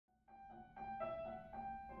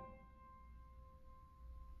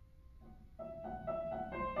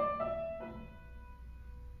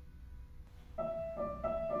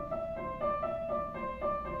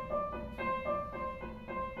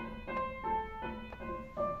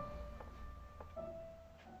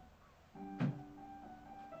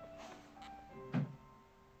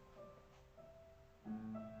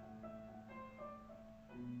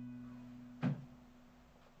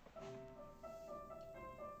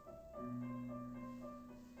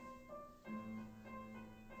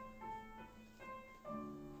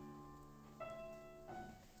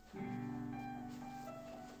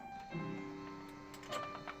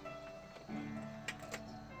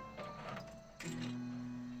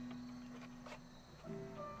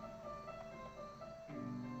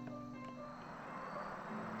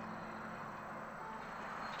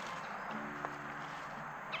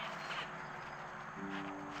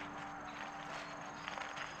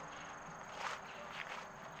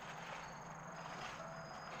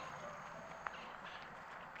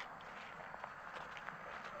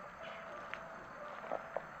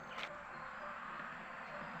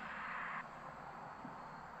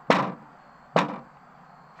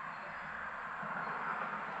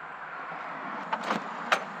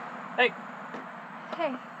Hey.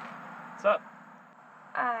 Hey. What's up?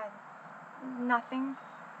 Nothing.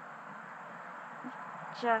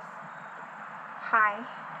 Just hi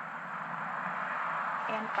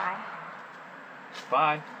and bye.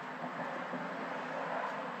 Bye.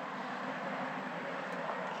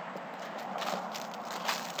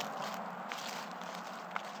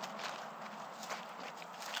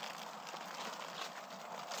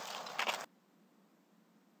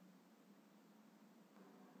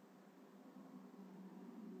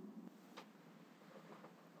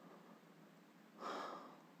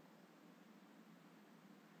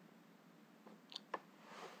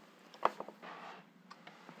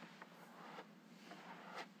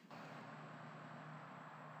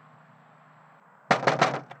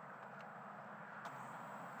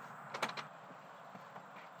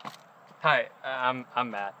 Hi,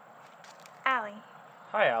 I'm Matt. Allie,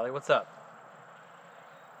 Hi, Allie. What's up?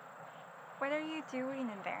 what are you doing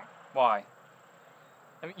in there? Why?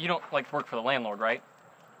 I mean, you don't work for the landlord, right?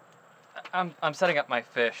 I'm setting up my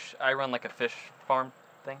fish. I run like a fish farm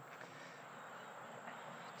thing.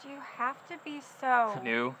 Do you have to be so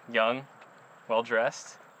New, young, well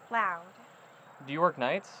dressed. loud? Do you work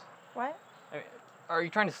nights? What? I mean, are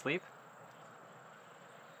you trying to sleep?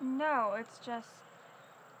 No, it's just...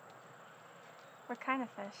 What kind of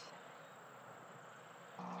fish?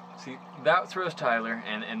 See, that's Rose Tyler,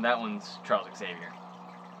 and that one's Charles Xavier.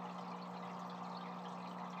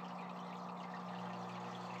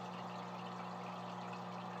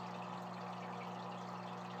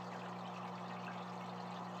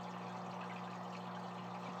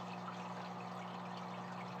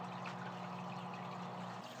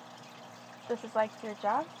 This is like your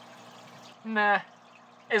job? Nah,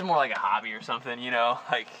 it's more like a hobby or something, you know,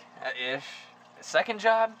 ish. Second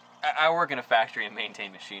job? I work in a factory and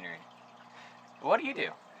maintain machinery. What do you do?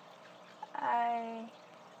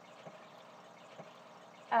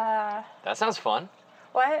 That sounds fun.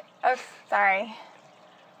 What? Oh, sorry.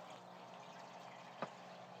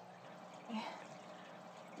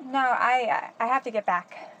 No, I have to get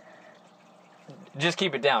back. Just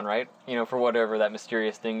keep it down, right? You know, for whatever that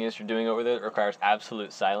mysterious thing is you're doing over there that requires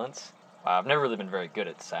absolute silence. I've never really been very good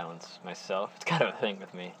at silence myself. It's kind of a thing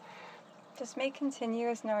with me. Just make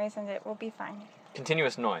continuous noise and it will be fine.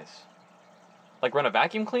 Continuous noise. Like run a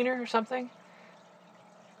vacuum cleaner or something?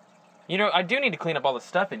 You know, I do need to clean up all the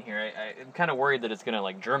stuff in here. I'm kind of worried that it's going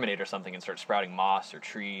to, germinate or something and start sprouting moss or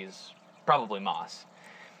trees. Probably moss.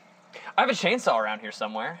 I have a chainsaw around here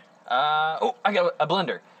somewhere. I got a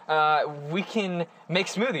blender. We can make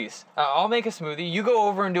smoothies. I'll make a smoothie. You go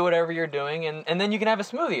over and do whatever you're doing, and then you can have a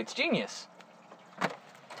smoothie. It's genius.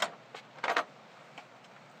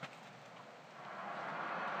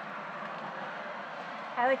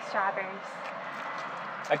 I like strawberries.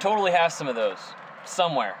 I totally have some of those.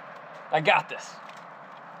 Somewhere. I got this.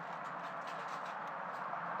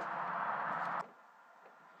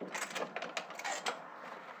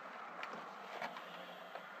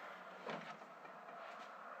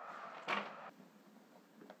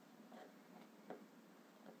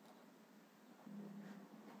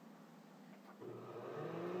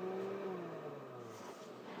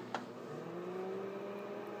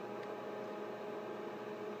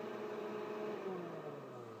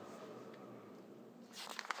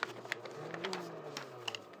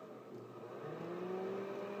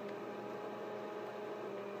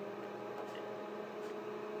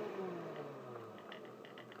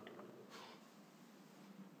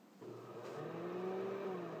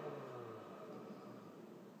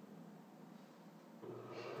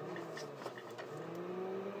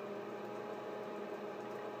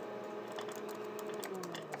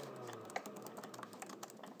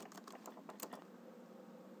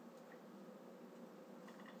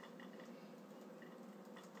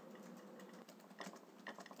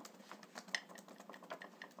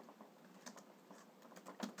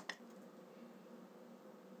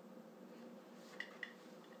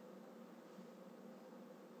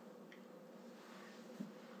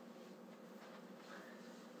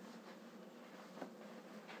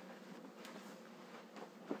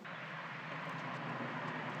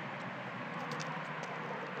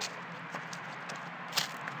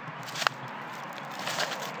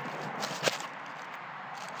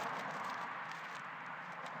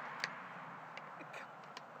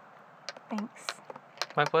 Thanks.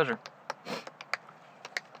 My pleasure.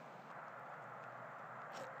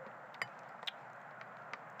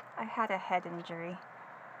 I had a head injury.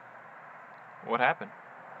 What happened?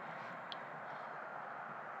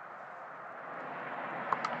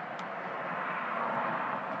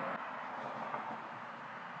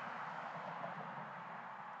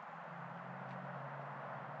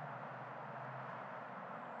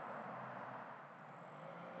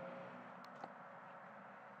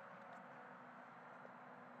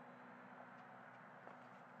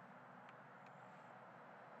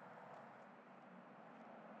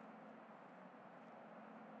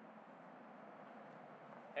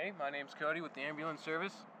 Hey, my name's Cody with the ambulance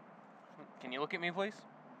service. Can you look at me, please?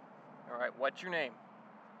 All right, what's your name?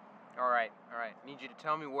 All right. Need you to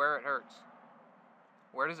tell me where it hurts.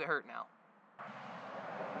 Where does it hurt now?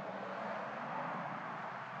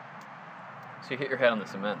 So you hit your head on the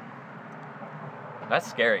cement. That's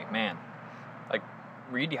scary, man. Like,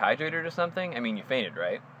 were you dehydrated or something? I mean, you fainted,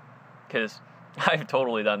 right? Because I've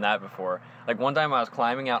totally done that before. Like, one time I was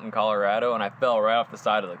climbing out in Colorado and I fell right off the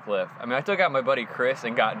side of the cliff. I mean, I took out my buddy Chris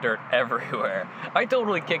and got dirt everywhere. I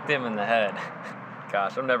totally kicked him in the head.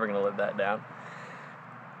 Gosh, I'm never going to live that down.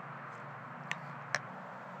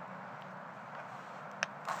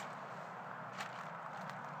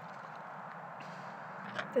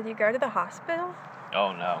 Did you go to the hospital?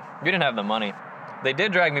 Oh, no. We didn't have the money. They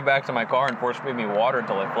did drag me back to my car and force feed me water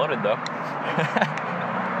until I floated, though.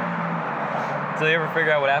 So you ever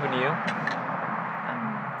figure out what happened to you?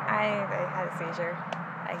 I had a seizure,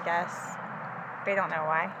 I guess. They don't know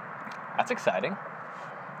why. That's exciting.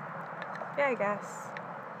 Yeah, I guess.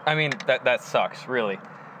 I mean, that sucks, really.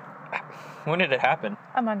 When did it happen?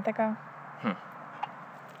 A month ago.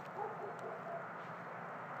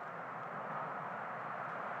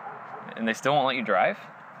 And they still won't let you drive?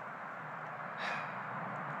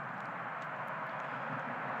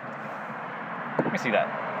 Let me see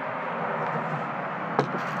that.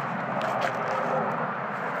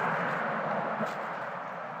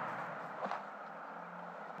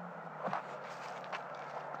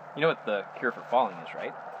 You know what the cure for falling is,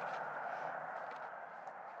 right?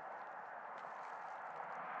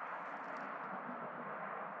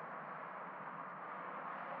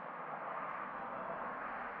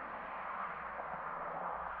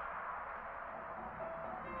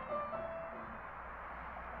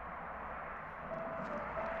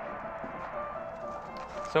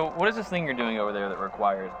 So, what is this thing you're doing over there that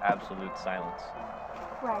requires absolute silence?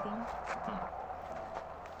 Writing.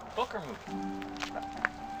 Book or movie?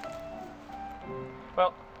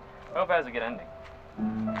 Well, I hope it has a good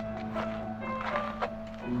ending.